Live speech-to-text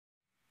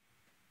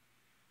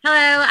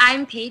Hello,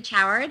 I'm Paige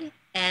Howard,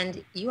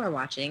 and you are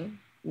watching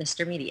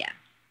Mr. Media.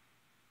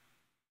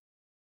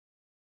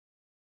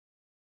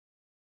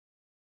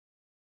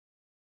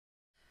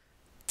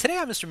 Today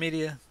on Mr.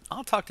 Media,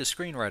 I'll talk to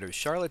screenwriters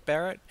Charlotte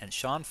Barrett and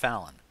Sean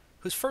Fallon,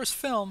 whose first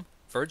film,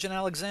 Verge and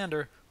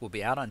Alexander, will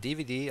be out on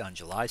DVD on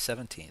July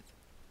 17th.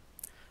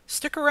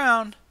 Stick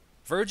around,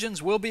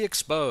 virgins will be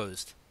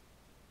exposed.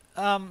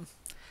 Um,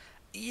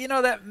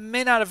 that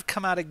may not have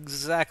come out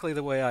exactly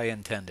the way I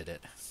intended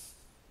it.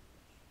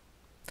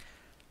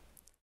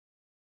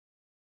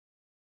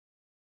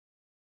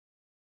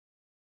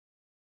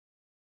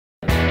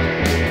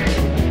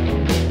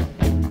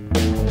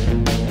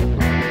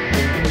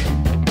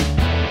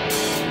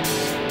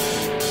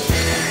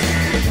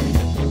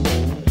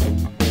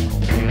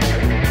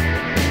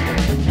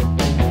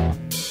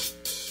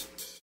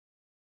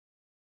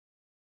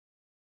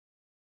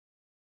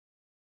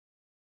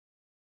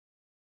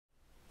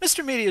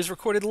 Mr. Media is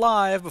recorded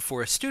live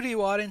before a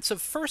studio audience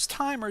of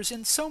first-timers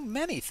in so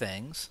many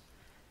things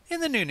in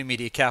the new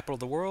media capital of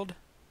the world,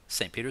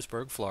 St.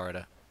 Petersburg,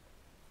 Florida.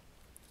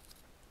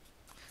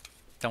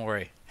 Don't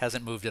worry,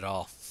 hasn't moved at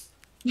all.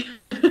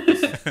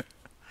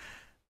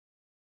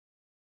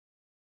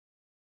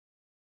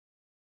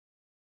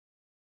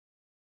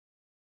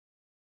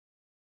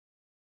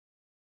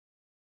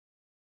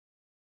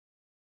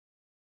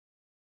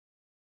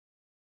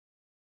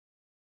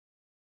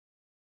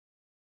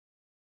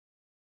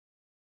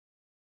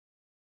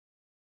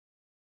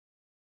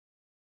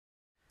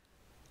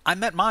 I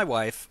met my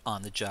wife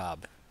on the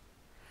job.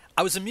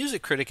 I was a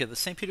music critic at the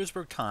St.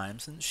 Petersburg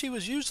Times, and she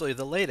was usually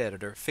the late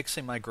editor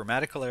fixing my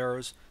grammatical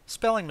errors,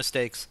 spelling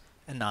mistakes,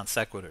 and non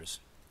sequiturs.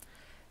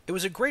 It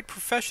was a great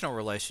professional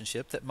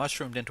relationship that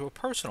mushroomed into a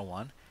personal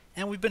one,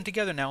 and we've been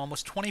together now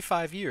almost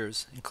 25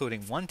 years,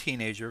 including one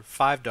teenager,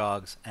 5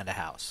 dogs, and a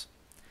house.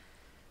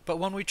 But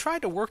when we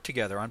tried to work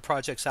together on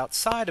projects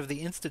outside of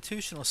the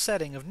institutional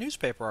setting of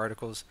newspaper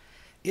articles,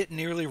 it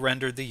nearly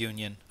rendered the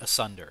union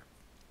asunder.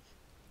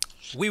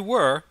 We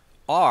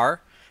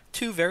are,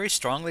 two very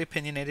strongly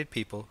opinionated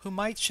people who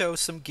might show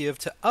some give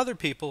to other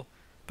people,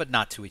 but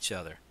not to each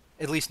other,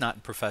 at least not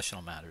in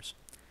professional matters.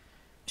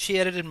 She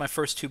edited my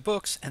first 2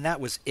 books, and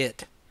that was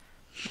it.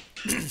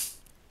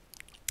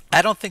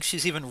 I don't think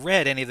she's even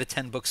read any of the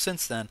 10 books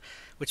since then,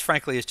 which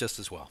frankly is just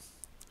as well.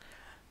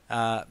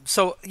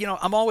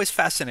 I'm always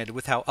fascinated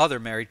with how other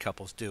married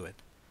couples do it.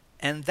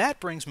 And that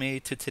brings me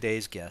to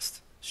today's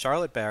guests,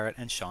 Charlotte Barrett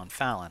and Sean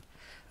Fallon,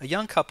 a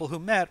young couple who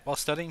met while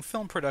studying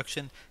film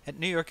production at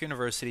New York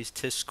University's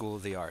Tisch School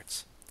of the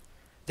Arts.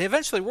 They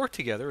eventually worked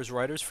together as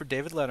writers for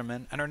David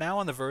Letterman and are now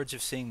on the verge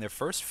of seeing their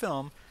first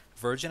film,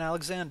 Verge and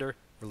Alexander,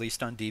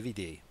 released on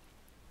DVD.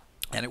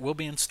 And it will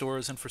be in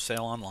stores and for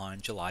sale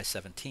online July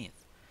 17th.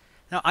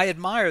 Now, I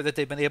admire that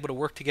they've been able to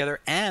work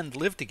together and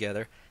live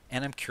together,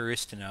 and I'm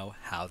curious to know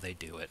how they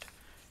do it.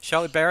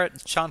 Charlotte Barrett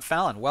and Sean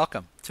Fallon,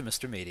 welcome to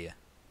Mr. Media.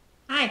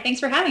 Hi, thanks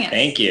for having us.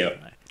 Thank you.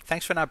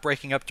 Thanks for not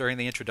breaking up during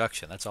the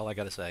introduction. That's all I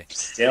got to say.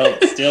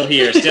 Still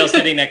here, still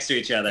sitting next to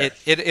each other.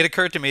 It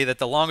occurred to me that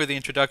the longer the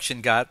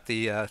introduction got,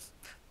 the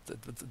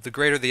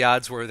greater the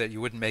odds were that you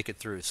wouldn't make it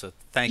through. So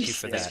thank you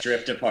for that. Just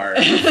drift apart.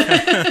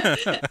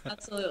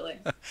 Absolutely.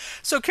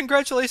 So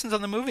congratulations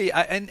on the movie.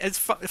 And it's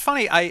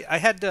funny. I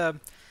had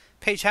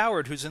Paige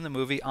Howard, who's in the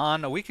movie,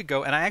 on a week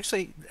ago, and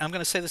I'm going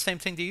to say the same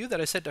thing to you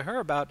that I said to her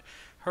about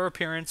her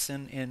appearance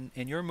in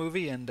your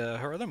movie and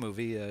her other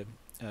movie,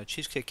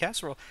 Cheesecake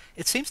Casserole.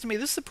 It seems to me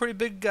this is a pretty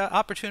big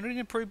opportunity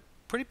and a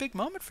pretty big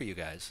moment for you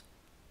guys.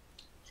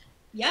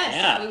 Yes,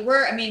 Yeah.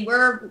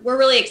 we're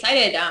really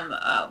excited.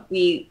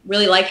 We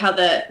really like how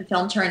the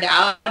film turned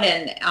out,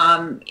 and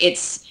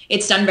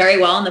it's done very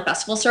well on the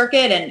festival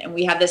circuit, and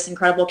we have this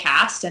incredible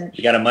cast. And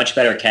We got a much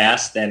better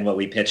cast than what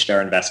we pitched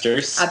our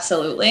investors.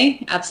 absolutely,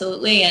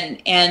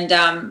 and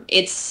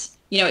it's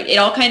it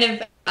all kind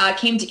of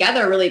came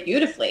together really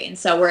beautifully, and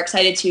so we're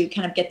excited to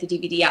kind of get the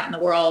DVD out in the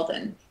world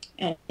and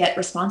get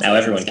responses. Now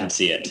everyone and can stuff.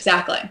 see it.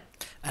 Exactly.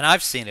 And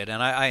I've seen it,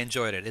 and I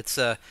enjoyed it. It's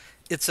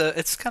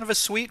kind of a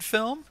sweet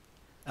film,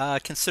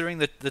 considering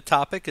that the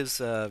topic is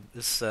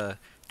this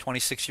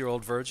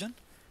 26-year-old virgin.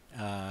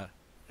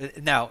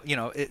 Now,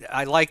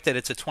 I like that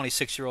it's a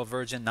 26-year-old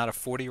virgin, not a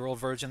 40-year-old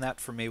virgin. That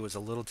for me was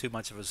a little too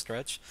much of a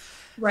stretch.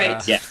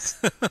 Right.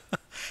 Yes.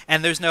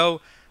 And there's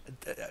no.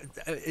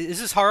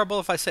 Is this horrible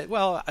if I say?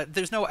 Well,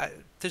 there's no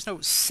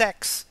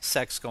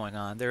sex going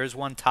on. There is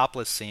one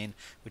topless scene,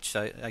 which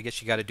I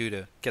guess you got to do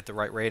to get the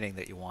right rating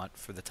that you want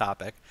for the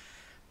topic.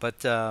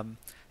 But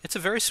it's a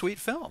very sweet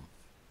film.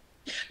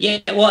 Yeah,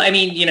 well,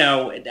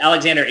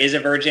 Alexander is a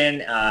virgin,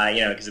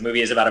 because the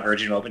movie is about a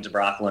virgin who opens a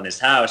brothel in his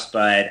house,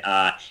 but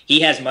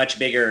he has much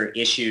bigger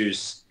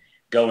issues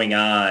going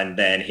on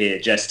than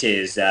his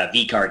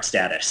V-card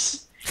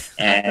status.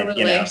 And,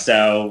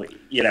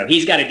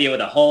 he's got to deal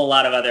with a whole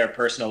lot of other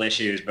personal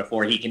issues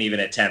before he can even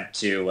attempt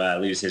to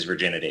lose his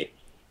virginity.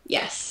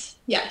 Yes,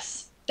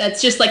 That's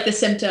just like the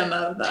symptom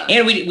of.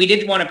 And we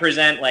did want to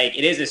present, like,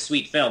 it is a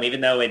sweet film, even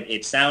though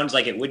it sounds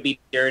like it would be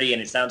dirty and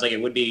it sounds like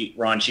it would be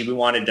raunchy. We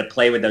wanted to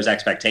play with those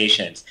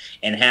expectations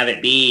and have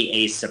it be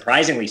a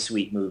surprisingly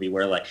sweet movie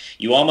where, like,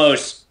 you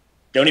almost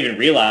don't even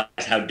realize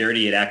how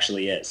dirty it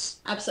actually is.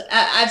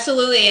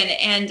 Absolutely.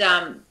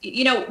 And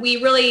you know,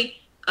 we really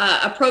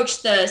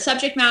approached the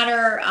subject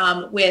matter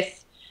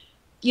with,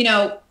 you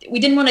know, we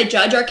didn't want to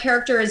judge our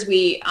characters.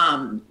 We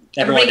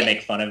Never wanted to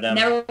make fun of them.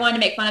 Never wanted to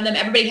make fun of them.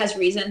 Everybody has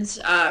reasons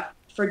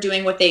for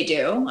doing what they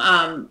do.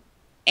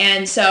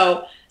 And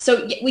so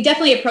we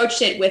definitely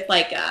approached it with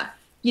like,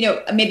 you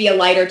know, maybe a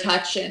lighter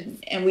touch,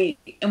 and we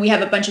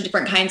have a bunch of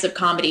different kinds of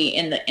comedy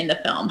in the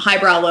film,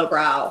 highbrow,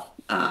 lowbrow,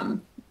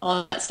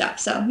 all that stuff.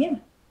 So yeah,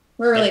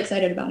 we're really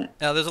excited about it.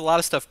 Now, there's a lot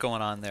of stuff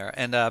going on there,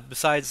 and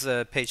besides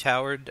Paige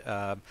Howard,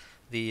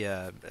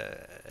 the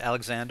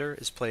Alexander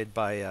is played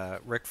by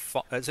Rick.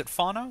 Is it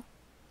Fano?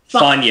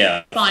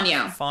 Fano.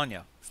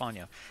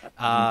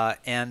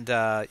 And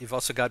you've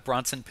also got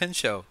Bronson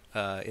Pinchot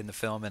in the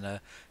film in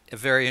a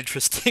very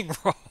interesting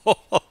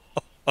role.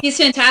 He's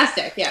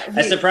fantastic. Yeah,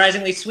 a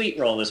surprisingly sweet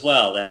role as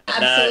well. That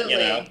absolutely, you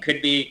know,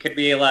 could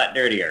be a lot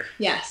dirtier.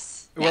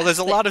 Yes. Well, there's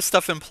a lot of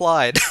stuff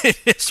implied in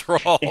his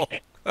role.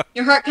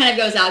 Your heart kind of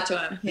goes out to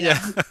him. You know?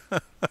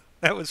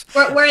 That was.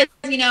 Whereas,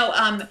 you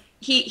know,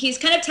 he's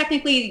kind of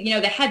technically, you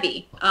know, the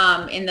heavy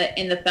in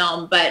the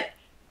film, but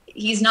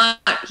he's not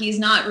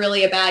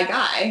really a bad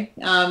guy.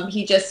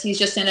 He's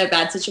just in a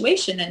bad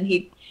situation, and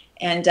he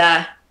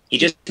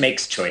just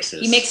makes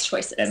choices. He makes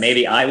choices that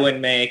maybe I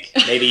wouldn't make,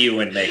 maybe you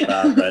wouldn't make,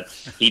 Bob, but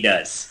he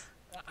does.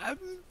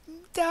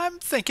 I'm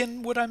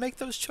thinking, would I make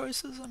those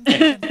choices?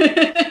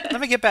 Let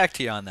me get back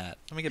to you on that.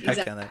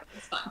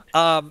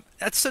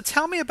 So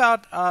tell me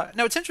about.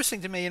 Now, it's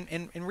interesting to me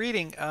in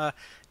reading.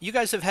 You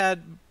guys have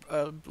had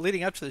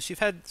leading up to this. You've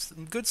had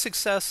some good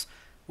success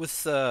with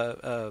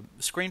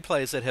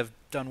screenplays that have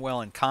done well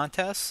in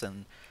contests,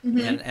 and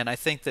I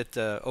think that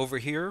Over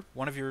Here,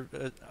 one of your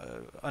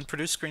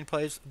unproduced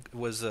screenplays,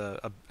 was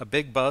a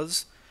big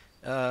buzz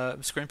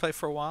screenplay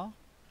for a while.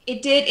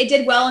 It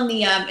did well in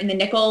the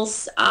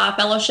Nichols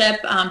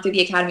Fellowship through the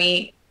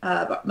Academy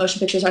of Motion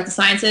Pictures, Arts and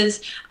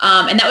Sciences,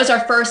 and that was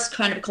our first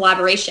kind of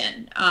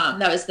collaboration.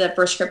 That was the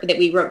first script that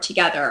we wrote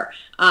together.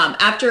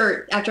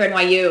 After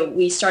NYU,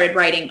 we started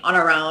writing on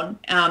our own.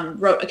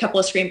 Wrote a couple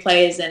of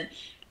screenplays, and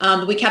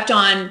we kept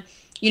on,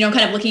 you know,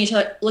 kind of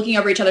looking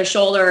over each other's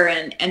shoulder,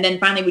 and then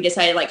finally we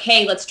decided, like,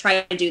 hey, let's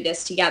try to do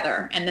this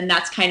together. And then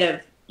that's kind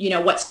of, you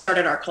know, what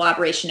started our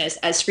collaboration as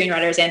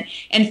screenwriters and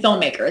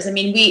filmmakers. I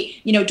mean, we,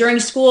 you know, during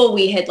school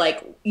we had,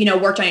 like, you know,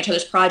 worked on each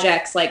other's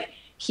projects. Like,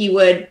 he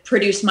would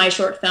produce my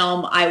short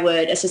film, I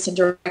would assistant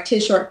direct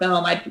his short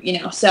film. You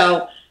know,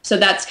 so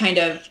that's kind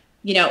of,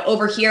 you know,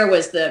 Over Here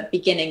was the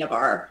beginning of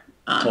our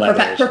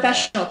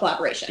professional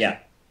collaboration. Yeah.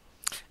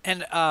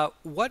 And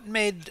what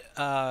made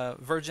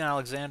Verge and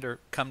Alexander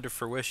come to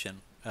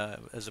fruition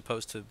as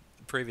opposed to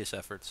previous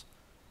efforts?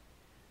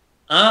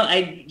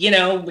 I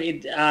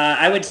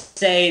would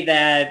say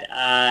that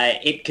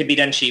it could be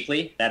done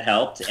cheaply. That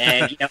helped.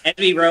 And, you know, as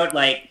we wrote,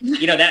 like,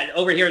 you know, that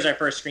Over Here is our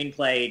first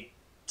screenplay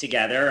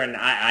together, and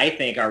I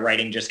think our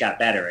writing just got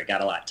better. It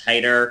got a lot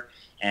tighter,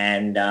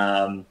 and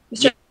we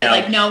started,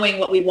 like, knowing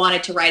what we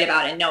wanted to write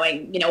about and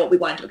knowing, you know, what we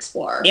wanted to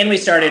explore. And we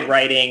started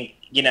writing,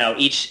 you know,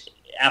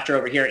 after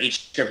Over Here,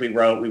 each script we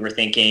wrote, we were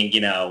thinking,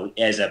 you know,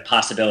 as a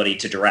possibility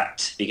to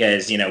direct,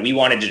 because, you know, we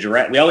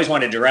always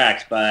wanted to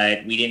direct,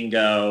 but we didn't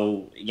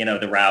go, you know,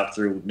 the route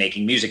through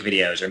making music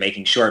videos or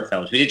making short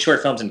films. We did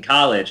short films in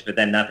college, but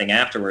then nothing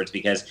afterwards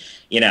because,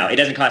 you know, it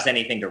doesn't cost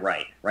anything to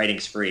write.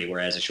 Writing's free,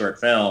 whereas a short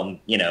film,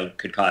 you know,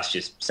 could cost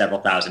just several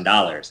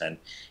 $1,000s, and,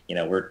 you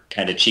know, we're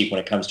kind of cheap when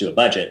it comes to a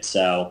budget,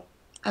 so.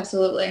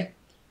 Absolutely.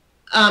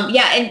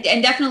 Yeah,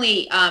 and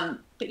definitely,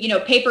 you know,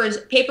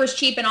 paper's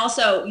cheap, and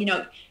also, you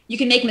know, you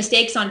can make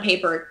mistakes on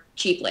paper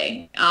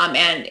cheaply,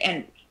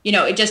 and you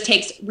know, it just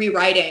takes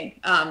rewriting,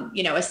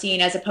 you know, a scene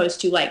as opposed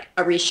to, like,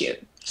 a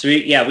reshoot. So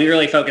we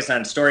really focus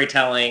on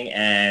storytelling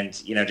and,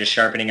 you know, just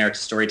sharpening our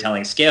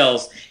storytelling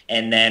skills.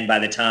 And then by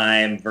the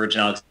time Verge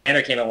and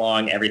Alexander came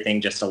along, everything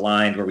just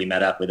aligned, where we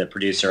met up with a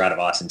producer out of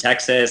Austin,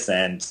 Texas,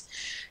 and,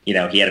 you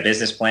know, he had a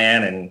business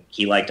plan and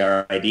he liked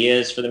our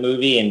ideas for the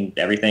movie, and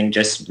everything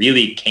just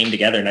really came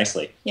together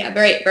nicely. Yeah,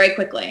 very, very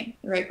quickly,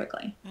 very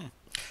quickly.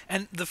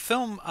 And the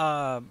film,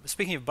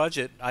 speaking of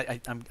budget,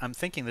 I'm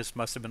thinking this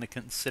must have been a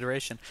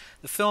consideration.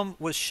 The film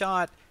was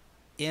shot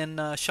in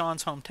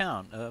Sean's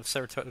hometown of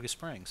Saratoga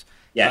Springs.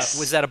 Yes.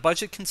 Was that a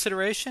budget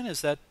consideration?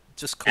 Is that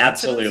just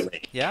coincidence?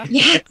 Absolutely. Yeah.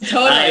 Yeah,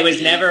 totally.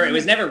 It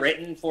was never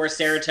written for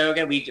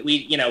Saratoga.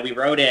 We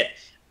wrote it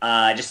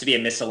just to be a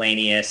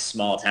miscellaneous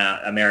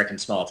American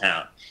small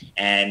town.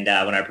 And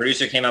when our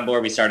producer came on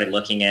board, we started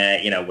looking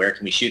at, you know, where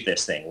can we shoot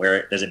this thing?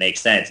 Where does it make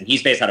sense? And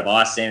he's based out of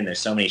Austin, and there's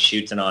so many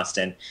shoots in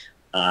Austin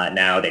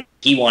now that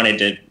he wanted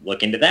to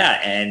look into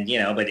that. And, you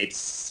know, but it's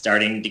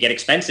starting to get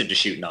expensive to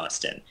shoot in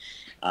Austin.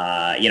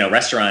 You know,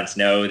 restaurants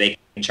know they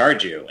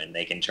charge you, and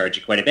they can charge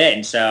you quite a bit.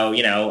 And so,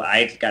 you know,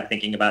 I got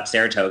thinking about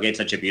Saratoga. It's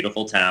such a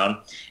beautiful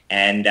town.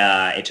 And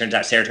it turns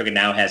out Saratoga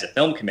now has a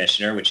film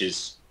commissioner, which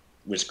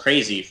was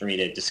crazy for me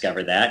to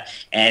discover that.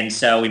 And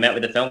so we met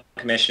with the film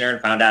commissioner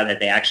and found out that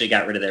they actually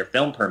got rid of their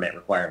film permit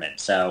requirement.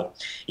 So,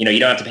 you know, you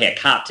don't have to pay a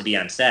cop to be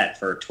on set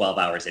for 12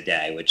 hours a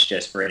day, which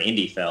just for an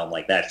indie film,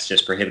 like that's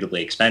just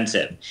prohibitively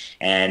expensive.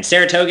 And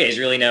Saratoga is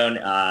really known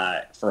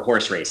for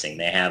horse racing.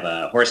 They have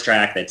a horse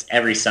track that's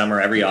every summer,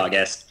 every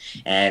August.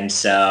 And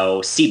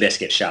so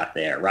Seabiscuit shot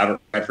there.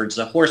 Robert Redford's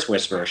The Horse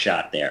Whisperer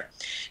shot there.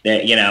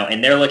 You know,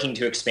 and they're looking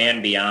to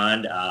expand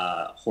beyond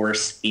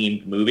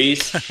horse-themed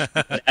movies.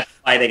 That's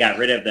why they got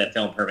rid of the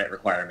film permit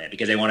requirement,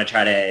 because they want to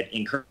try to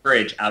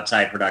encourage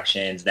outside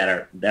productions that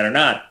are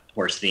not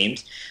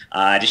horse-themed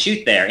to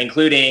shoot there,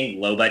 including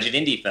low-budget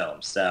indie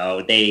films.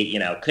 So they, you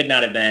know, could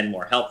not have been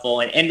more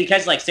helpful. And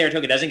because, like,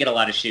 Saratoga doesn't get a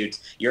lot of shoots,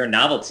 you're a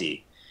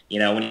novelty. You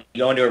know, when you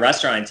go into a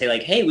restaurant and say,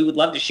 like, hey, we would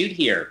love to shoot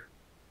here,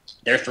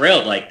 they're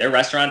thrilled. Like, their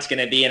restaurant's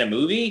going to be in a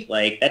movie?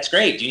 Like, that's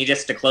great. Do you need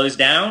us to close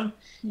down?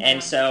 Yeah.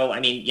 And so, I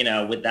mean, you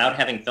know, without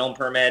having film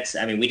permits,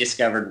 I mean, we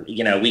discovered,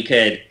 you know, we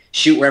could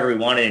shoot wherever we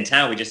wanted in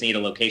town. We just need a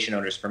location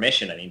owner's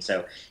permission. I mean,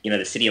 so, you know,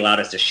 the city allowed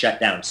us to shut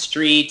down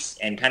streets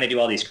and kind of do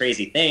all these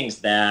crazy things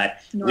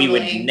that we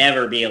would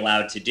never be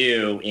allowed to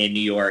do in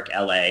New York,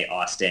 LA,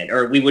 Austin,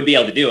 or we would be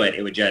able to do it.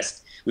 It would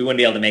just, we wouldn't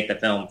be able to make the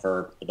film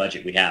for the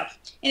budget we have.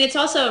 And it's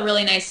also a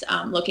really nice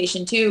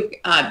location too,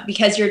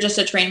 because you're just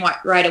a train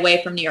ride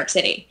away from New York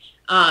City.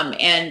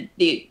 And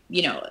the,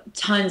 you know,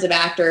 tons of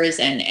actors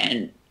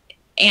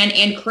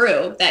and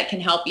crew that can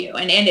help you,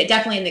 and it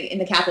definitely in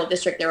the Capital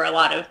District there are a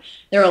lot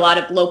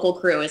of local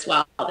crew as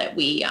well that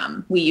we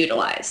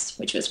utilized,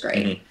 which was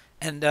great. Mm-hmm.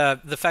 And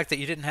the fact that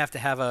you didn't have to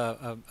have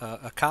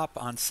a cop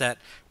on set,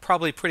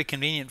 probably pretty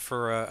convenient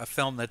for a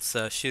film that's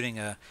shooting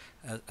a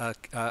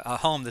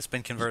home that's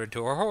been converted to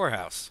a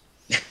whorehouse.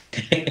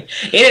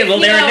 Well,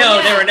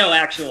 there were no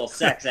actual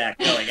sex act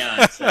going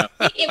on. So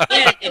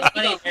it's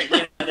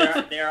funny.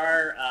 There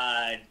are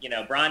you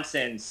know,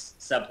 Bronson's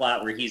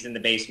subplot where he's in the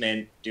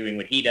basement doing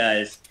what he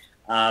does.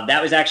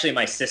 That was actually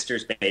my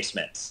sister's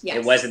basement. Yes.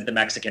 It wasn't the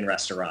Mexican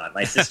restaurant.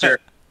 My sister,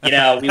 you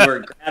know, we were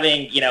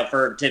grabbing, you know,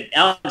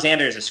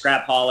 Alexander is a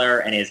scrap hauler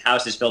and his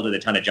house is filled with a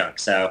ton of junk.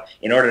 So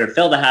in order to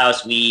fill the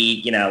house, we,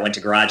 you know, went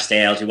to garage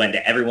sales. We went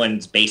to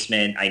everyone's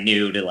basement I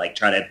knew to like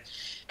try to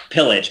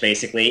pillage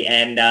basically.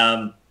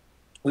 And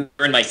we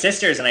were in my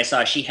sister's and I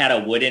saw she had a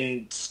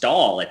wooden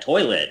stall, a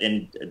toilet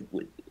and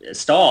a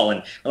stall.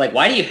 And we're like,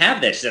 why do you have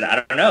this? She said,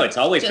 I don't know. It's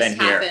always been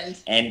here.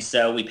 And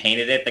so we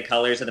painted it the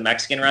colors of the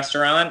Mexican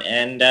restaurant.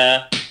 And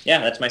yeah,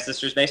 that's my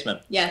sister's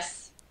basement. Yes.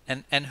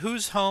 And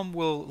whose home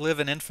will live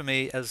in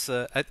infamy as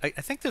I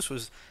think this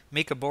was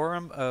Mika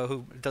Borum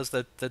who does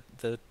the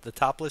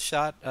topless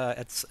shot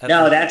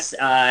No, that's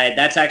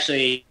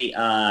actually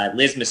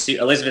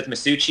Elizabeth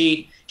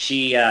Masucci.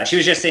 She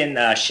was just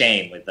in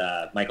Shame with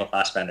Michael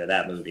Fassbender,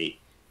 that movie.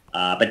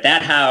 But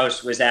that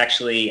house was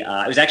actually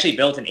it was actually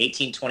built in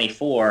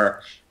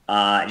 1824.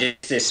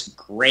 Just this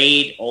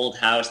great old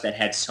house that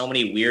had so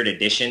many weird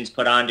additions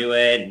put onto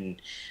it,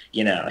 and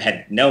you know,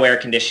 had no air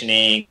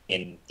conditioning,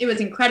 and it was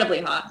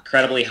incredibly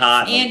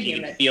hot. And you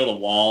could feel the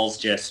walls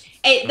just.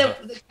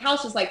 The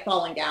house was like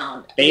falling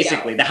down.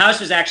 Basically, the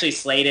house was actually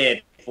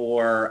slated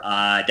for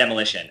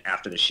demolition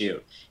after the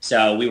shoot,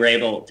 so we were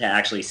able to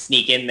actually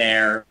sneak in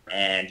there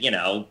and, you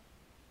know,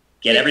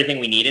 get everything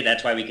we needed.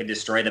 That's why we could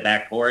destroy the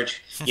back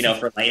porch. You know,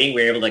 for lighting,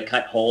 we were able to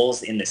cut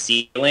holes in the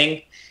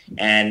ceiling.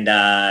 And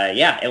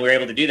yeah, and we were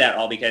able to do that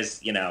all because,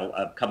 you know,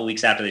 a couple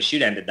weeks after the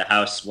shoot ended, the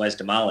house was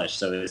demolished.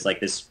 So it was like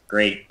this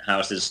great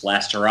house's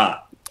last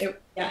hurrah.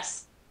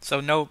 Yes. So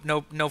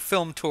no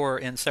film tour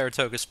in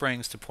Saratoga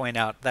Springs to point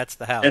out that's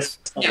the house.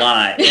 That's a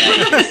lot. Yeah,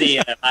 you can see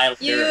a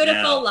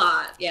beautiful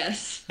lot.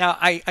 Yes. Now,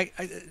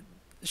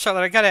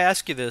 Charlotte, I got to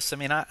ask you this. I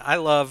mean, I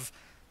love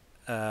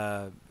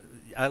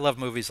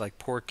movies like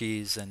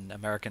Porky's and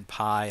American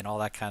Pie and all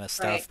that kind of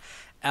stuff.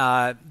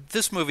 Right.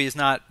 This movie is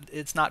not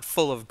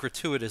full of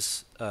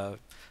gratuitous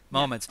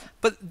moments,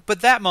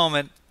 but that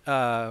moment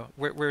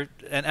where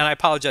and I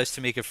apologize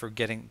to Mika for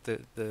getting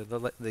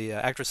the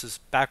actresses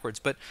backwards,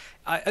 but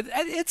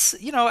it's,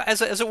 you know,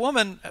 as a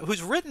woman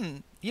who's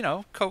written, you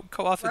know,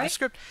 co-authored the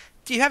script,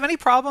 do you have any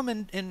problem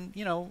in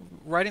you know,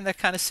 writing that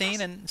kind of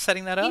scene and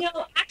setting that up? You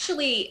know,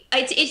 actually,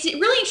 it's a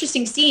really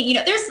interesting scene. You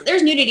know,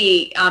 there's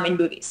nudity in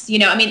movies. You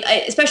know, I mean,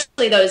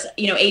 especially those,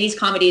 you know, 80s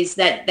comedies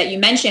that you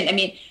mentioned. I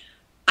mean,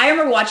 I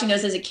remember watching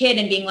those as a kid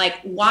and being like,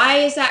 why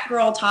is that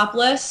girl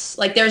topless?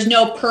 Like, there's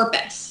no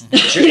purpose.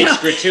 It's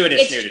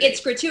gratuitous nudity.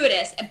 It's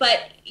gratuitous.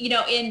 But, you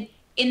know, in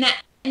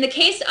the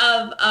case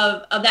of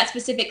that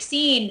specific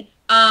scene,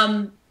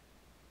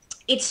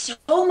 it's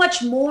so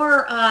much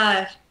more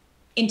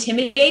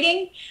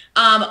intimidating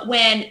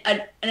when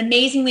an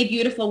amazingly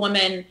beautiful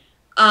woman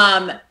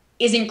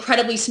is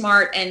incredibly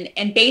smart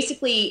and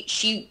basically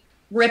she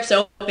rips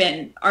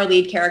open our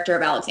lead character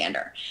of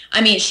Alexander. I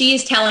mean, she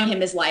is telling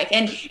him his life.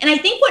 And I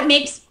think what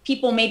makes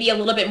people maybe a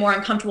little bit more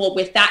uncomfortable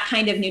with that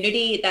kind of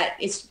nudity, that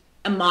is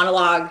a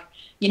monologue,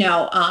 you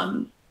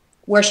know,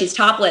 where she's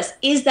topless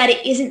is that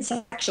it isn't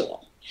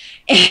sexual.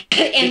 And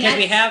because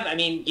we have, I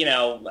mean,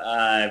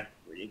 a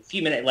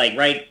few minutes, like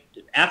right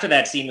after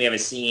that scene, we have a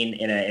scene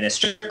in a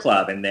strip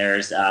club, and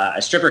there's a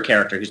stripper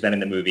character who's been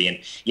in the movie, and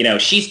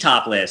she's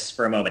topless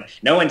for a moment.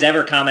 No one's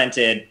ever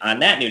commented on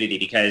that nudity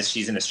because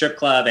she's in a strip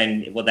club,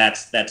 and well,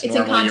 that's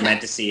normal. You're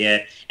meant to see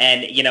it,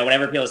 and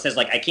whenever people says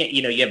like, I can't,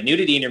 you have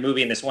nudity in your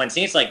movie in this one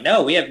scene, it's like,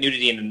 no, we have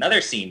nudity in another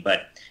scene,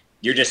 but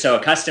you're just so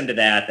accustomed to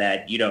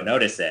that you don't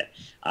notice it.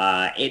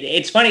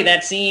 It's funny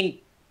that scene.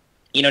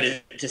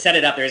 To set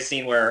it up, there's a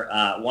scene where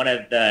one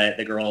of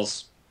the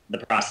girls, the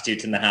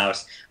prostitutes in the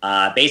house,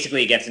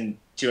 basically gets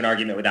into an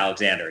argument with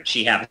Alexander.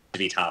 She happens to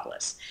be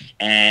topless.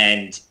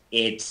 And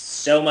it's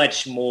so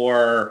much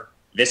more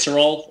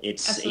visceral.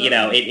 It's,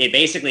 Absolutely. It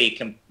basically,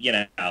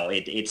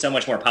 it's so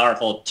much more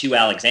powerful to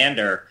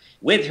Alexander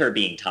with her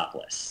being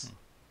topless.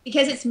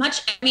 Because it's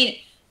much,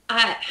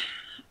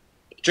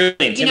 Truly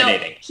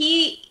intimidating.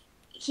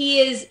 He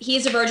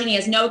is a virgin. He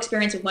has no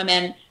experience with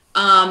women.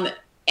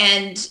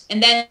 And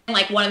then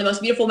like one of the most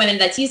beautiful women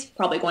that he's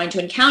probably going to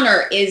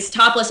encounter is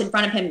topless in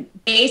front of him,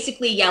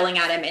 basically yelling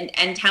at him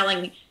and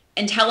telling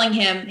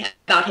him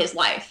about his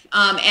life,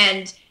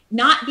 and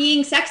not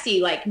being sexy,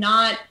 like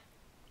not,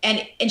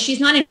 and she's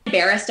not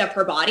embarrassed of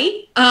her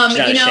body.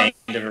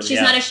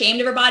 She's not ashamed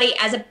of her body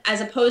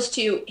as opposed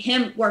to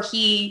him, where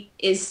he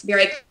is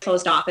very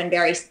closed off and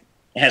very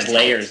has tight.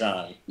 Layers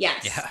on.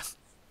 Yes. Yeah.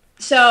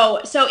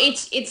 So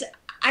it's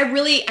I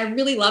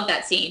really love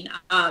that scene.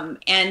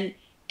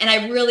 And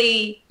I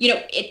really,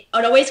 it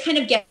always kind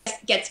of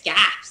gets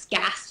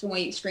gasps when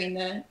we screen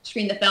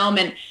the film,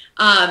 and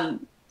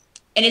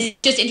it's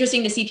just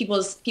interesting to see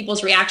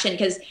people's reaction,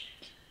 because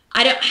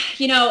I don't,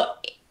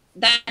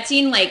 that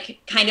scene like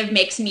kind of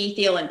makes me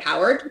feel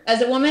empowered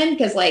as a woman,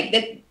 because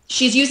like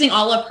she's using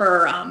all of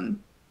her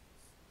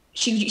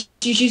she's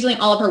using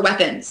all of her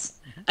weapons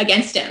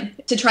against him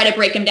to try to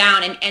break him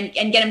down and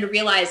get him to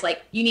realize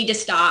like, you need to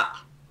stop.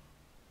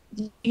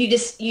 You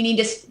need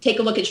to take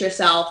a look at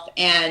yourself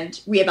and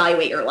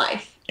reevaluate your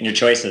life and your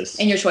choices.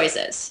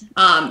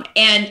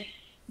 And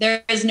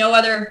there is no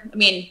other. I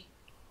mean,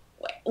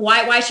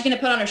 why is she going to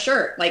put on a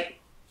shirt? Like,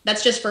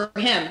 that's just for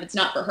him. It's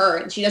not for her,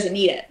 and she doesn't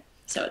need it.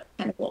 So it's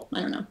kind of cool.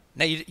 I don't know.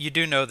 Now you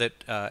do know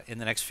that in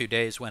the next few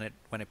days, when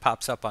it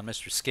pops up on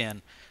Mr.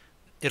 Skin,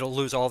 it'll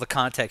lose all the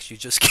context you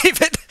just gave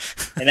it.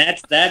 And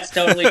that's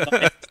totally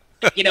fine.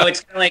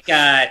 It's kind of like.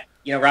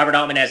 Robert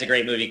Altman has a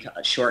great movie,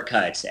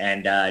 Shortcuts,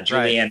 and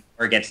Julianne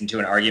Moore gets into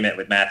an argument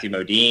with Matthew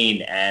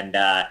Modine, and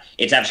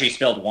it's after she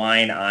spilled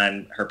wine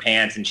on her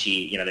pants, and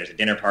there's a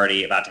dinner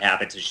party about to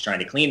happen, so she's trying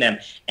to clean them,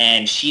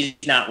 and she's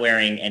not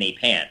wearing any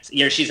pants.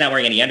 She's not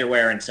wearing any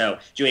underwear, and so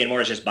Julianne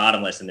Moore is just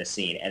bottomless in this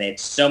scene, and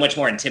it's so much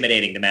more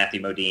intimidating to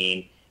Matthew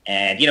Modine,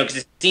 and, because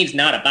the scene's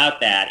not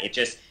about that. It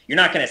just, you're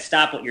not going to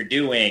stop what you're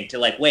doing to,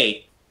 like,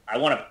 wait, I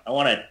want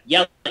to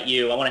yell at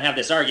you. I want to have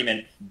this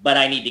argument, but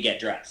I need to get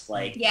dressed.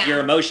 Like, your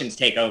emotions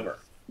take over.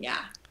 Yeah.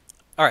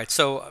 All right.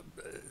 So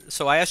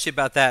I asked you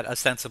about that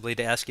ostensibly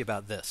to ask you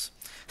about this.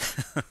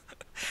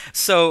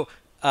 So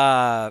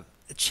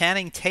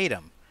Channing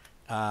Tatum,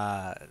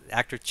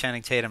 actor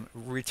Channing Tatum,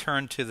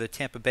 returned to the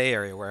Tampa Bay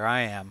area where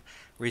I am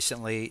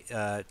recently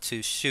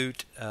to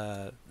shoot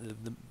the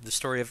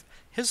story of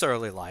his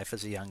early life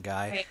as a young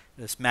guy, right.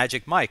 This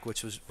Magic Mike,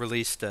 which was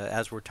released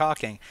as we're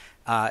talking.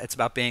 It's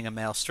about being a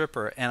male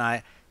stripper, and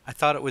I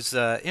thought it was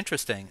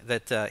interesting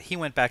that he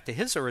went back to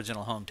his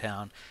original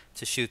hometown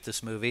to shoot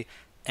this movie,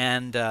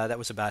 and that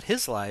was about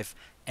his life.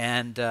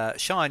 And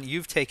Sean,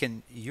 you've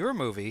taken your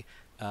movie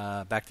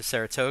back to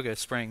Saratoga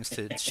Springs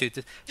to shoot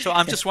this. So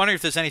I'm just wondering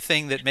if there's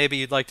anything that maybe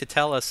you'd like to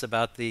tell us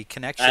about the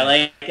connection.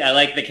 I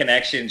like the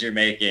connections you're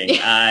making.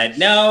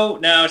 No,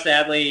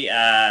 sadly,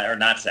 or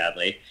not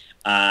sadly.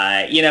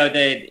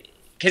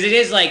 Because it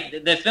is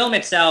like the film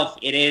itself,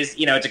 it is,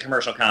 it's a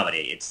commercial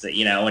comedy. It's,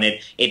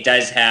 and it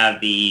does have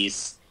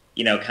these,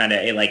 kind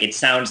of like, it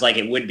sounds like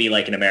it would be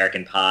like an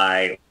American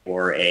Pie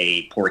or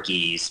a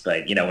Porky's,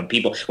 but when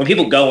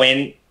people go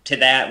in to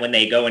that, when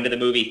they go into the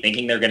movie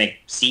thinking they're going to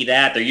see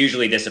that, they're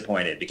usually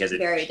disappointed because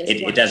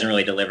it doesn't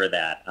really deliver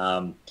that.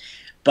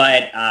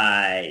 But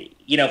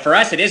for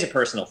us, it is a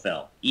personal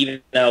film,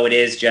 even though it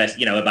is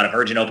just, about a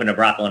virgin opening a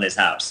brothel in his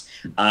house.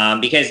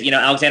 Because,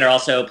 Alexander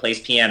also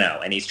plays piano,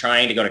 and he's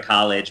trying to go to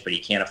college, but he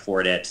can't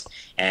afford it.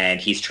 And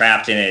he's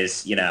trapped in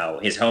his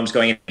home's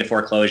going into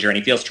foreclosure, and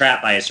he feels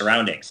trapped by his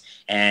surroundings.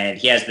 And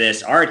he has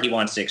this art he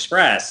wants to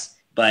express,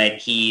 but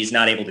he's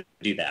not able to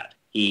do that.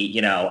 He,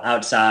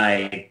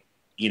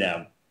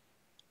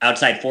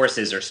 outside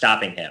forces are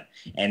stopping him.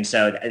 And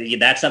so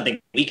that's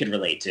something we could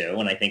relate to,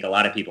 and I think a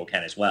lot of people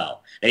can as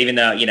well. That even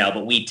though,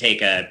 but we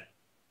take a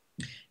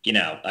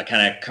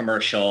kind of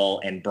commercial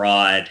and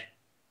broad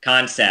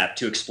concept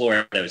to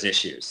explore those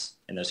issues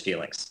and those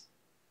feelings.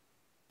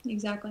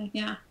 Exactly,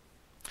 yeah.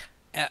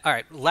 All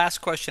right, last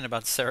question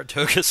about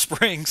Saratoga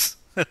Springs.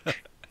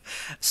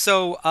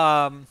 So,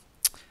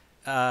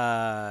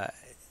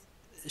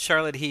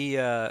 Charlotte,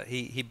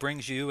 he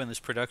brings you and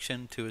this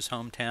production to his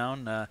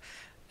hometown.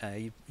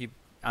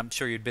 I'm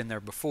sure you'd been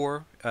there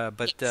before,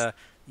 but yes.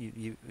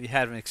 you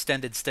had an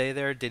extended stay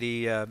there. Did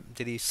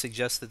he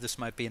suggest that this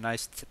might be a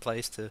nice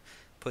place to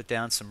put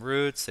down some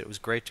roots? It was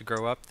great to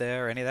grow up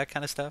there. Any of that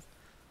kind of stuff?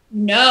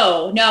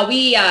 No, no,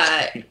 we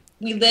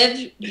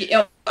lived,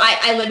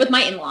 I lived with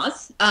my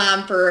in-laws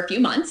for a few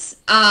months.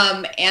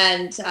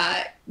 And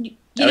that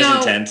was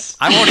intense.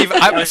 I won't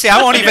even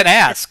I won't even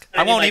ask.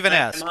 I won't even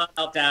ask. My mom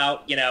helped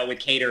out, with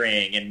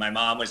catering, and my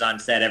mom was on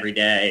set every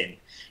day,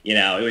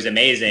 and it was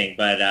amazing.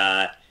 But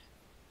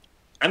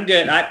I'm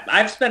good.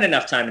 I've spent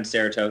enough time in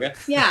Saratoga.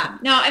 Yeah.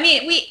 No, I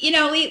mean,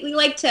 we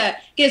like to,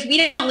 because we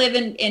didn't live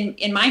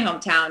in my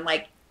hometown,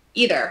 like,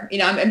 either.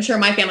 I'm sure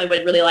my family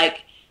would really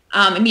like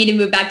me to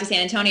move back to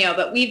San Antonio,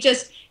 but we've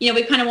just,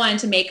 we kind of wanted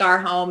to make our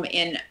home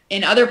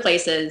in other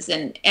places,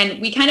 and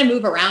we kind of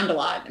move around a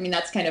lot. I mean,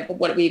 that's kind of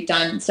what we've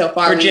done so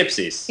far. We're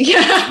gypsies.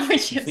 Yeah, we're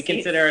gypsies. We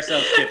consider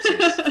ourselves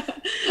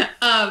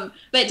gypsies.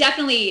 But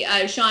definitely,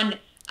 Sean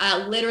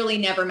literally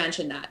never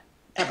mentioned that,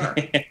 ever.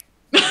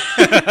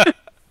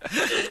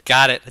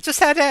 Got it. Just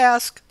had to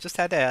ask.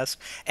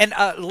 And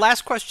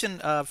last question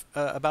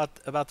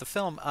about the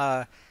film.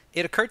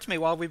 It occurred to me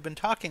while we've been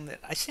talking that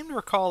I seem to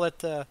recall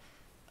that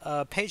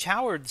Paige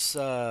Howard's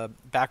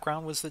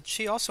background was that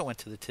she also went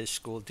to the Tisch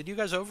school. Did you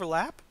guys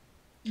overlap?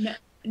 No.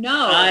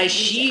 I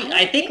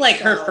think like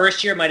her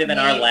first year might have been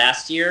our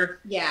last year.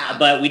 Yeah.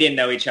 But we didn't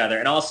know each other.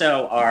 And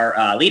also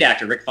our lead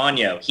actor, Rick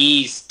Fogno,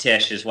 he's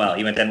Tisch as well.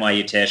 He went to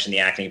NYU Tisch in the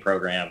acting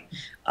program.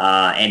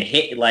 And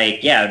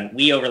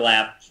we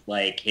overlapped.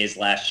 Like his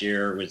last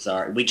year was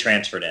we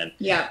transferred in.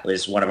 Yeah. It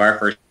was one of our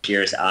first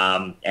years.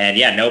 And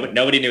yeah,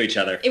 nobody knew each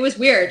other. It was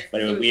weird.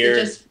 But it was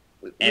weird.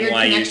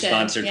 NYU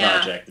sponsored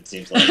project, it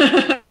seems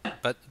like.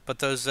 But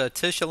those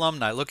Tisch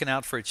alumni looking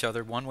out for each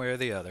other one way or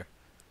the other.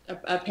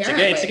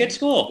 Apparently. It's a good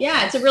school.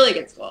 Yeah, it's a really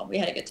good school. We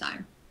had a good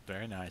time.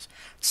 Very nice.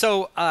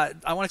 So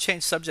I want to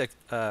change subject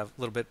a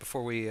little bit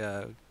before we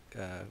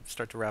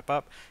start to wrap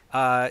up.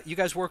 You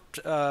guys worked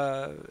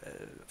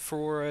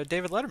for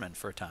David Letterman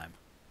for a time.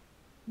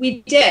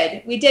 We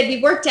did. We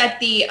worked at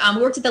the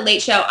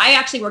Late Show. I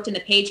actually worked in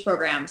the Page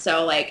program,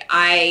 so like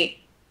I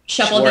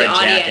shuffled the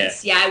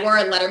audience. Yeah, I wore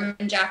a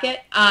Letterman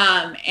jacket,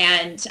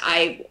 and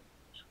I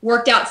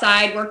worked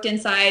outside, worked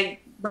inside,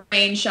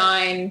 rain,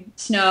 shine,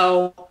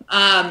 snow.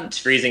 It's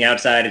freezing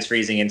outside. It's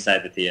freezing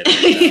inside the theater,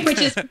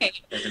 which is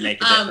great. Doesn't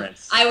make a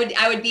difference.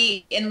 I would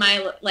be in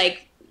my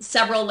like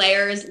several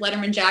layers,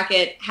 Letterman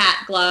jacket,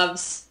 hat,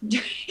 gloves,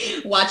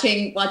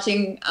 watching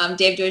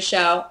Dave do his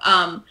show.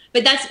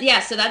 But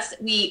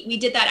we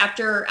did that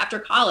after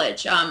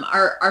college.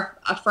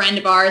 A friend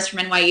of ours from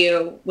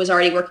NYU was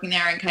already working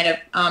there and kind of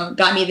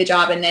got me the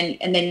job, and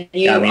then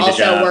you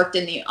also worked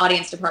in the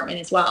audience department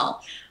as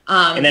well.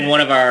 And then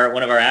one of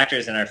our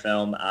actors in our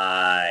film,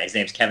 his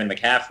name's Kevin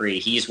McCaffrey.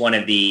 He's one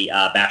of the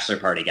bachelor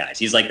party guys.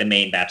 He's like the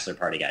main bachelor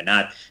party guy,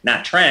 not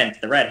Trent,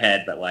 the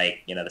redhead, but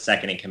like the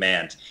second in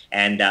command.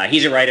 And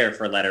he's a writer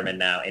for Letterman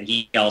now, and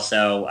he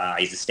also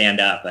he's a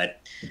stand-up.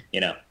 But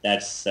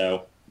that's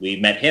so we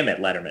met him at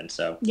Letterman.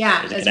 So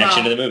yeah, there's a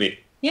connection to the movie.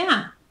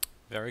 Yeah.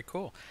 Very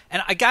cool.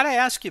 And I got to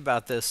ask you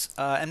about this,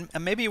 and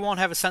maybe you won't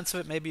have a sense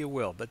of it, maybe you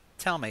will. But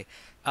tell me,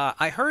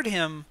 I heard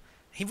him.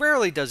 He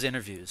rarely does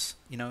interviews.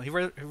 He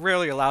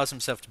rarely allows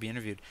himself to be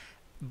interviewed.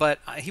 But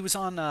he was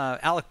on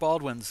Alec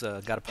Baldwin's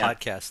got a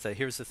podcast.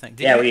 Here's the thing.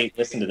 We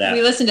listened to that.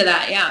 We listened to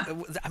that, yeah.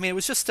 I mean, it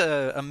was just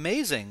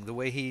amazing the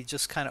way he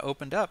just kind of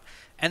opened up.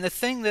 And the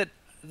thing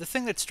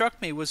that struck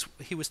me was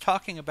he was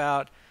talking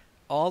about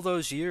all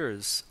those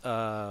years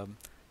of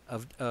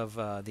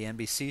the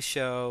NBC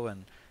show,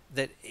 and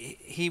that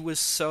he was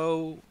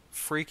so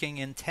freaking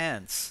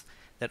intense.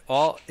 That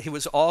he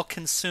was all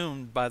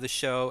consumed by the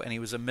show, and he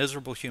was a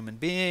miserable human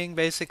being,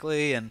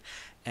 basically, and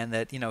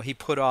that he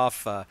put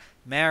off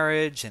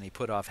marriage, and he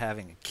put off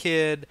having a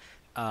kid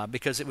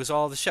because it was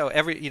all the show.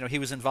 He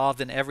was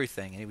involved in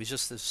everything, and he was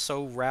just this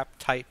so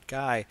wrapped tight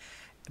guy.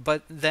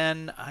 But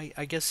then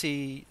I guess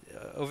he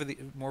over the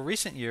more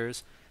recent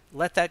years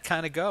let that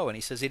kind of go, and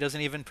he says he doesn't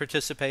even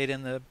participate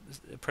in the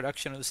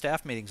production or the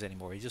staff meetings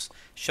anymore. He just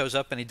shows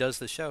up and he does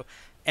the show.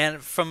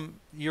 And from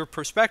your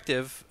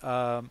perspective,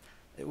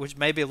 which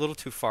may be a little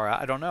too far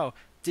out, I don't know.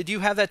 Did you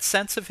have that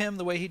sense of him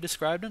the way he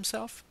described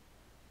himself?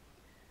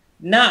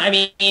 No, I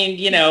mean,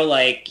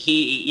 like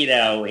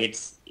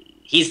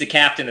he's the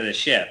captain of the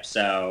ship,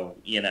 so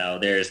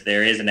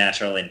there is a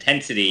natural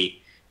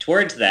intensity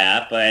towards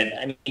that. But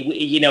I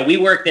mean, we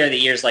worked there the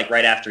years like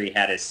right after he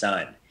had his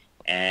son,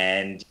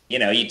 and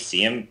you'd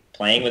see him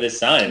playing with his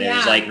son, and it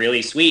was like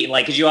really sweet, and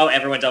like because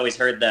everyone's always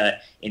heard the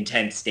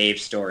intense Dave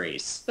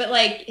stories, but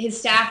like his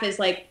staff is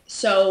like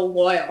so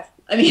loyal.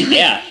 I mean,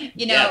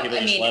 people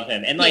just love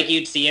him. And,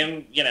 you'd see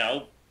him,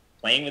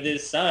 playing with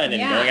his son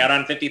and going out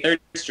on 53rd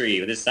Street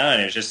with his son.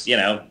 It was just,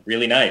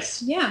 really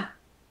nice. Yeah.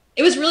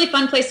 It was a really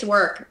fun place to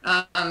work.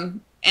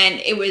 And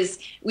it was,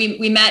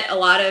 we met a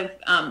lot of,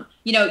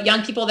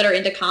 young people that are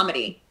into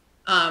comedy,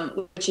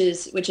 which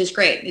is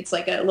great. It's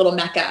like a little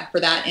mecca for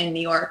that in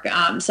New York.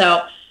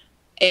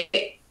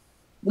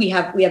 We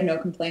have no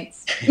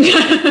complaints.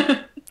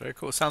 Very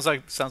cool. Sounds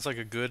like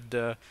a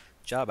good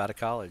job out of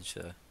college.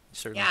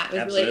 certainly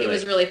Yeah, it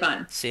was really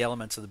fun. see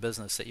elements of the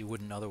business that you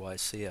wouldn't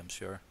otherwise see, I'm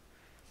sure.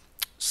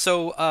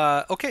 So,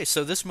 okay,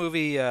 so this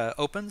movie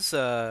opens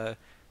about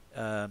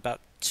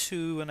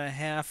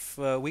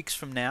 2.5 weeks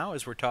from now,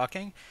 as we're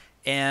talking,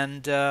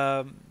 and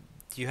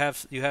you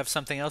have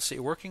something else that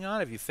you're working on?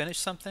 Have you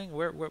finished something?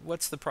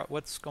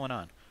 What's going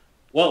on?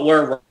 Well,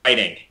 we're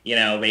writing,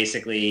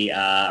 basically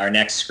our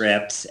next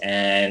script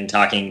and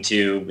talking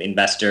to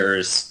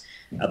investors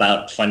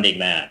about funding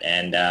that.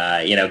 And,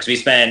 because we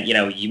spent,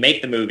 you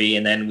make the movie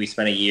and then we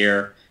spent a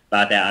year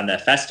about that on the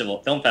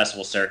film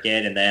festival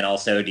circuit, and then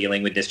also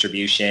dealing with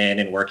distribution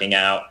and working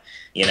out,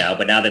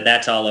 but now that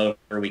that's all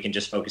over, we can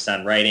just focus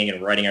on writing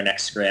and writing our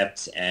next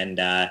script. And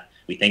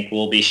we think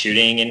we'll be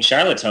shooting in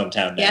Charlotte's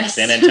hometown next, Yes.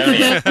 San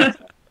Antonio.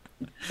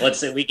 Let's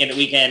say we can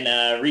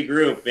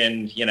regroup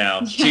in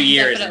 2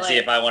 years definitely. and see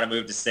if I want to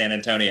move to San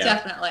Antonio.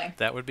 Definitely.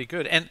 That would be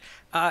good. And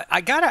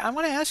I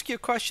want to ask you a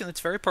question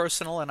that's very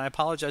personal, and I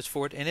apologize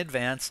for it in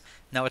advance.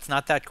 No, it's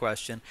not that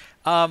question.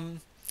 Are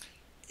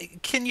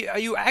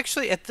you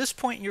actually at this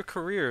point in your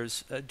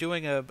careers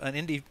doing an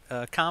indie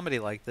comedy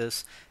like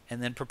this,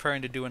 and then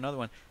preparing to do another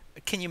one?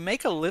 Can you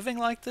make a living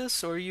like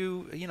this, or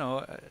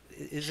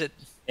is it?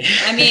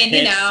 I mean,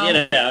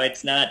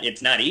 it's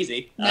not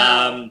easy.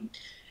 No.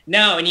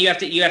 No, and you have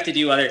to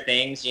do other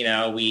things.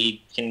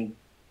 We can,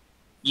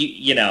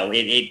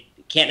 it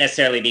can't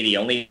necessarily be the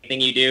only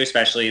thing you do,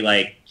 especially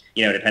like,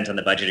 it depends on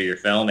the budget of your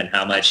film and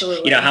how much,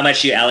 Absolutely. How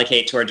much you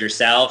allocate towards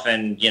yourself.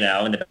 And,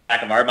 in the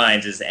back of our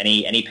minds is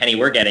any penny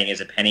we're getting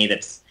is a penny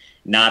that's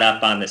not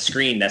up on the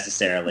screen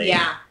necessarily.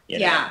 Yeah.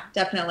 Yeah,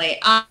 definitely.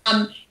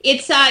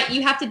 It's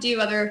you have to do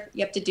other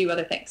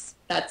things.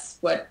 That's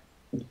what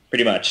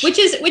Pretty much. which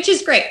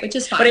is great, which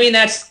is fun. But I mean,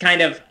 that's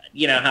kind of,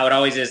 how it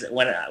always is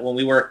when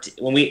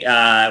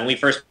we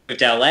first moved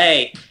to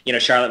LA,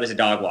 Charlotte was a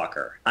dog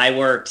walker. I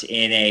worked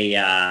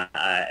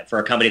for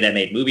a company that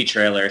made movie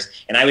trailers,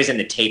 and I was in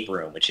the tape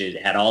room, which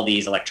had all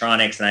these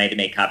electronics, and I had to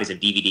make copies of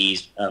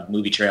DVDs of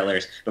movie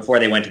trailers before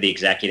they went to the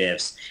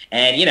executives.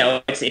 And,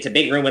 it's a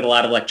big room with a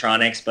lot of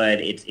electronics,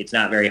 but it's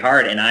not very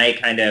hard. And I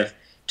kind of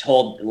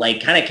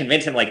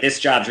convinced him, this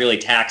job's really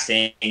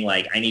taxing,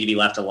 I need to be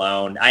left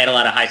alone. I had a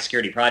lot of high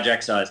security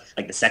projects, so I was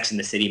like the Sex and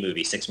the City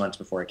movie 6 months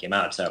before it came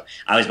out, so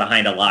I was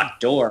behind a locked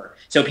door.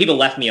 So people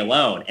left me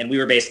alone, and we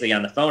were basically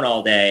on the phone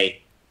all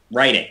day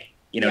writing,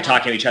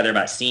 talking to each other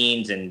about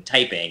scenes and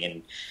typing,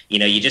 and,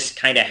 you just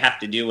kind of have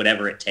to do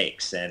whatever it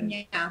takes and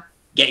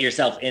get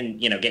yourself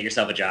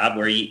a job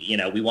where,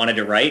 we wanted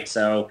to write,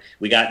 so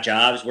we got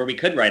jobs where we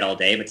could write all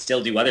day, but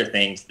still do other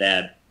things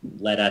that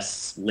let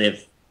us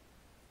live.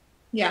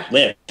 Yeah.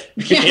 That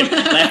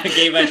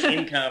gave us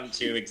income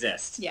to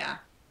exist. Yeah.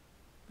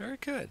 Very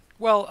good.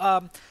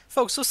 Well,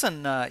 folks,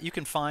 listen, you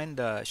can find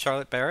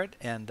Charlotte Barrett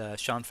and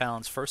Sean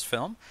Fallon's first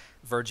film,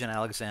 Verge and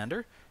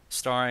Alexander,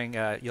 starring,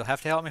 you'll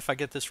have to help me if I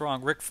get this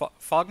wrong, Rick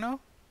Fogno?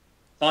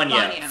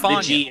 Fogno.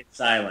 The G is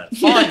silent.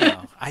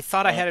 Fogno. I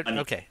thought I had it.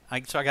 Okay,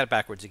 so I got it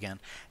backwards again.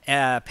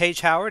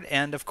 Paige Howard,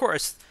 and of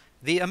course,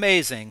 the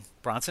amazing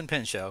Bronson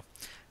Pinchot.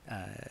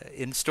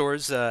 In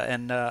stores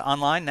and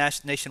online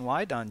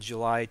nationwide on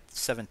July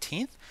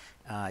 17th.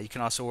 You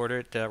can also order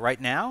it right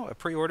now,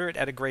 pre-order it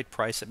at a great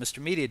price at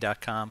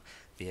MrMedia.com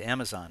via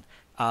Amazon.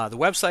 The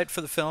website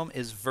for the film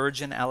is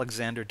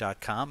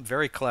virginalexander.com.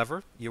 Very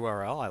clever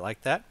URL. I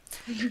like that.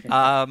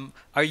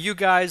 Are you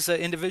guys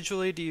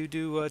individually, do you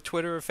do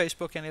Twitter or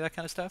Facebook, any of that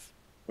kind of stuff?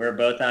 We're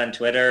both on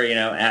Twitter,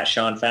 at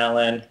Sean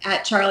Fallon.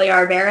 At Charlie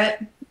R.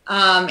 Barrett.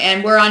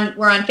 And we're on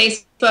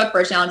Facebook.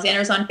 Virgin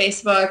Alexander's on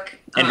Facebook.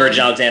 And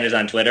Virgin Alexander's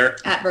on Twitter.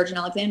 At Virgin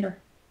Alexander.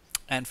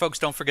 And folks,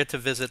 don't forget to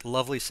visit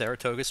lovely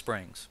Saratoga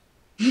Springs.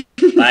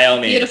 By all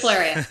means. Beautiful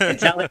area. And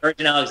tell them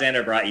Virgin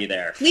Alexander brought you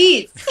there.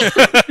 Please.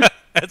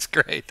 That's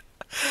great.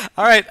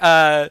 All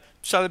right,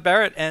 Charlotte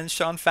Barrett and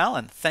Sean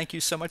Fallon, thank you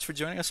so much for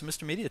joining us on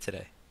Mr. Media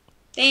today.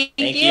 Thank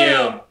you.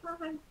 you.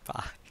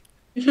 Bye.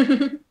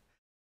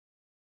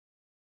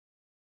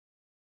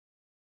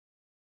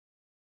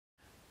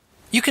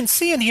 You can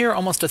see and hear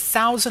almost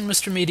 1,000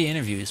 Mr. Media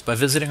interviews by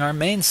visiting our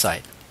main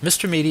site,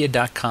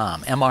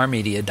 mrmedia.com,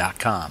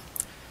 mrmedia.com.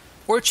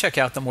 Or check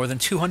out the more than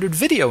 200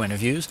 video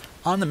interviews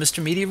on the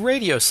Mr. Media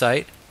radio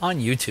site on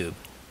YouTube.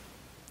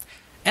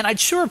 And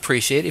I'd sure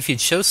appreciate if you'd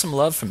show some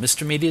love for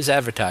Mr. Media's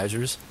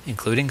advertisers,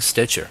 including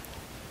Stitcher.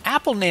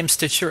 Apple named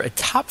Stitcher a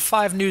top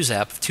 5 news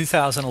app of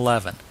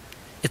 2011.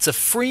 It's a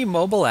free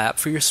mobile app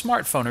for your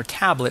smartphone or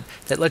tablet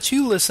that lets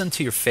you listen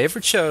to your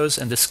favorite shows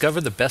and discover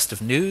the best of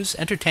news,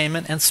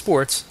 entertainment, and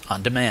sports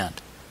on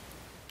demand.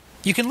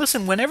 You can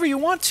listen whenever you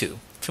want to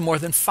more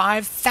than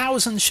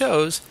 5,000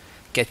 shows,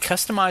 get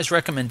customized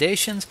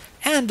recommendations,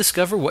 and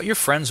discover what your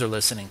friends are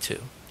listening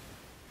to.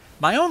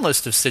 My own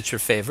list of Stitcher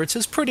favorites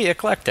is pretty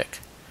eclectic.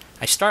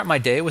 I start my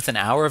day with an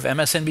hour of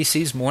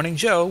MSNBC's Morning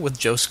Joe with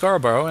Joe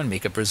Scarborough and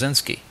Mika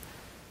Brzezinski.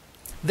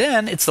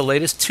 Then it's the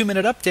latest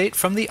 2-minute update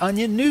from the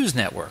Onion News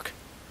Network.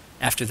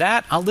 After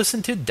that, I'll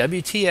listen to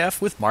WTF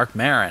with Mark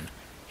Maron,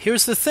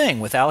 Here's the Thing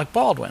with Alec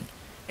Baldwin,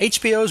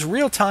 HBO's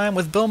Real Time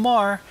with Bill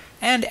Maher,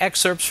 and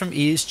excerpts from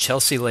E's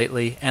Chelsea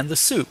Lately and The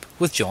Soup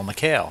with Joel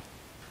McHale.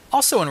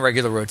 Also in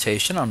regular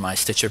rotation on my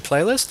Stitcher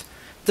playlist,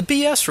 the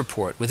BS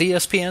Report with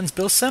ESPN's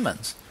Bill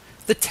Simmons,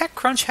 the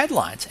TechCrunch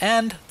headlines,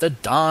 and the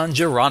Don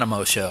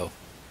Geronimo Show.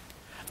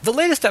 The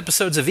latest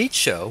episodes of each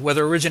show,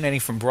 whether originating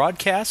from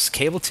broadcasts,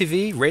 cable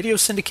TV, radio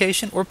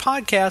syndication, or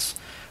podcasts,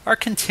 are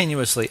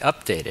continuously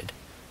updated.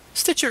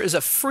 Stitcher is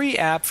a free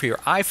app for your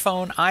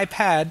iPhone,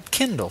 iPad,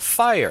 Kindle,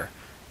 Fire,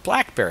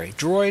 BlackBerry,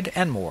 Droid,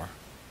 and more.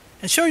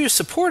 And show your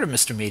support of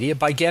Mr. Media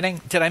by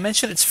getting, did I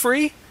mention it's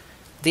free?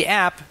 The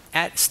app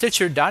at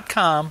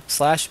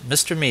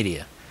Stitcher.com/Mr.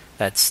 Media.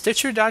 That's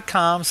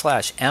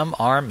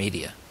Stitcher.com/MR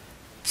Media.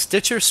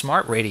 Stitcher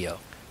Smart Radio,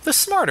 the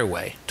smarter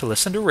way to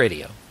listen to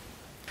radio.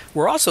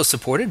 We're also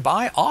supported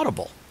by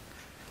Audible.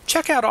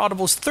 Check out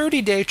Audible's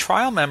 30-day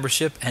trial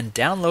membership and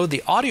download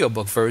the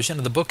audiobook version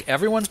of the book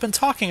everyone's been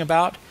talking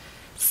about,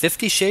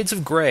 50 Shades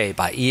of Grey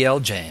by E.L.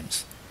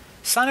 James.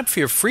 Sign up for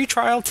your free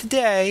trial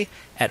today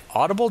at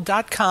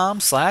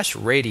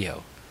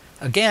audible.com/radio.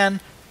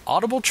 Again,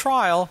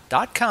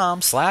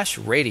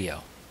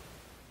 audibletrial.com/radio.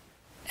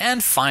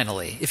 And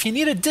finally, if you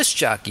need a disc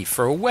jockey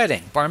for a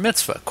wedding, bar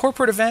mitzvah,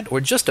 corporate event,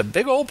 or just a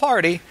big old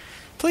party,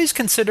 please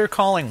consider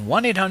calling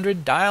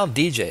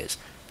 1-800-DIAL-DJs,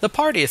 the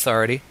party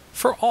authority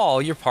for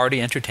all your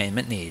party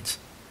entertainment needs.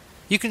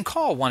 You can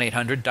call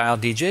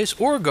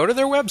 1-800-DIAL-DJs or go to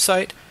their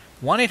website,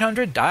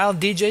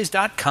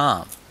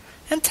 1-800-DIAL-DJs.com,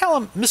 and tell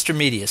them Mr.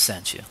 Media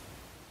sent you.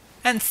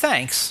 And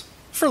thanks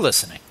for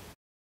listening.